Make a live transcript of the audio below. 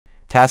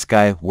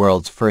TaskAI,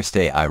 world's first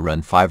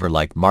AI-run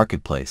Fiverr-like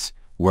marketplace.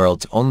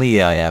 World's only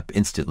AI app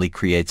instantly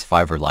creates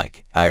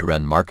Fiverr-like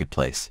AI-run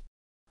marketplace.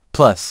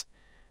 Plus,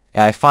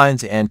 AI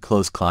finds and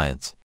close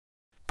clients.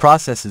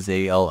 Processes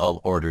ALL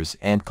orders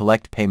and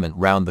collect payment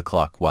round the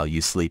clock while you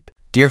sleep.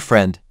 Dear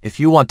friend, if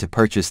you want to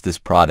purchase this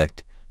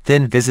product,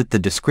 then visit the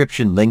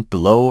description link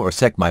below or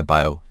check my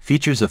bio.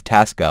 Features of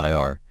TaskAI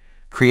are: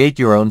 create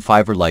your own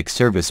Fiverr-like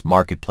service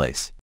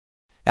marketplace.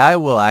 AI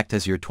will act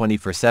as your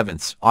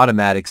 24/7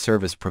 automatic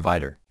service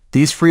provider.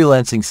 These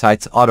freelancing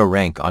sites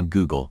auto-rank on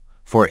Google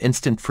for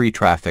instant free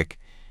traffic.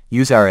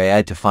 Use our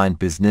AI to find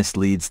business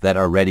leads that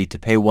are ready to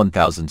pay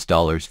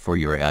 $1,000 for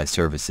your AI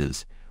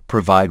services.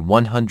 Provide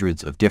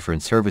hundreds of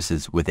different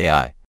services with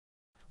AI.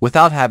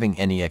 Without having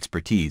any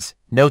expertise,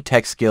 no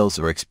tech skills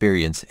or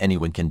experience,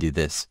 anyone can do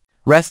this.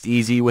 Rest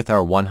easy with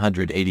our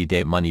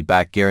 180-day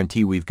money-back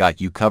guarantee. We've got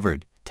you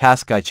covered.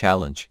 TaskAI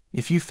Challenge.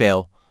 If you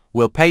fail,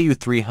 we'll pay you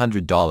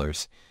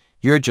 $300.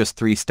 You're just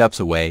 3 steps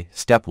away.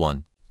 Step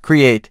 1.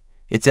 Create.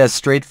 It's as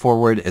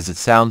straightforward as it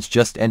sounds.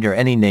 Just enter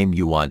any name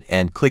you want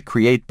and click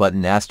Create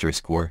button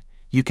 *, or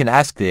you can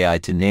ask the AI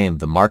to name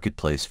the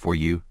marketplace for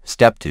you.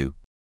 Step 2.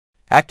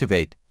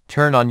 Activate.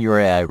 Turn on your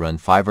AI-run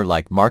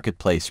Fiverr-like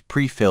marketplace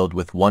pre-filled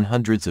with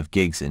hundreds of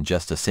gigs in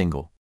just a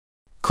single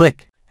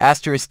click.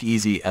 *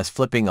 easy as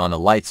flipping on a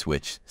light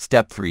switch.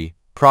 Step 3.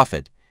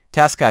 Profit.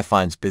 TaskAI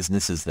finds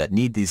businesses that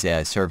need these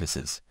AI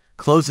services,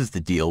 closes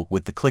the deal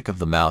with the click of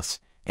the mouse,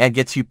 and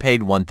gets you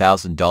paid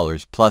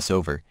 $1,000 plus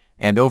over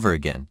and over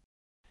again.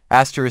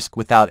 *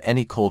 without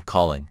any cold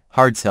calling,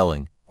 hard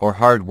selling, or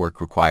hard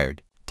work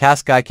required.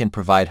 TaskAI can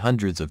provide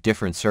hundreds of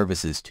different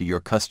services to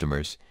your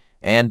customers,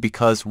 and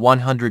because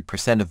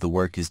 100% of the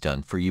work is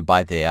done for you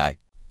by the AI.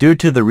 Due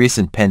to the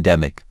recent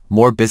pandemic,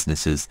 more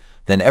businesses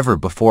than ever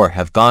before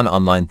have gone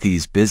online.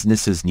 These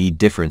businesses need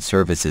different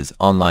services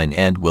online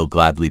and will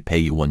gladly pay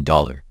you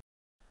 $1.00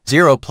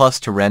 plus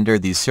to render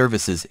these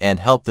services and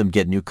help them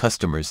get new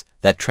customers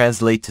that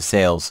translate to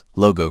sales,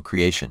 logo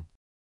creation,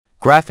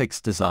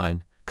 graphics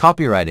design,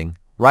 copywriting,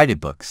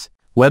 Ebooks,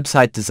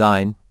 website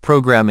design,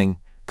 programming,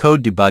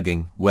 code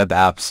debugging, web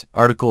apps,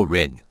 article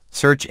writing,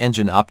 search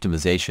engine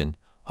optimization,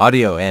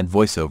 audio and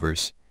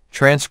voiceovers,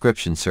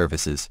 transcription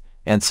services,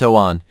 and so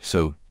on.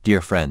 So,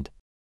 dear friend,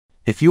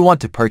 if you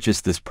want to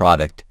purchase this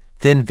product,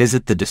 then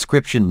visit the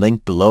description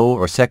link below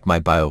or check my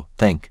bio.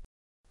 Thank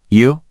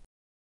you.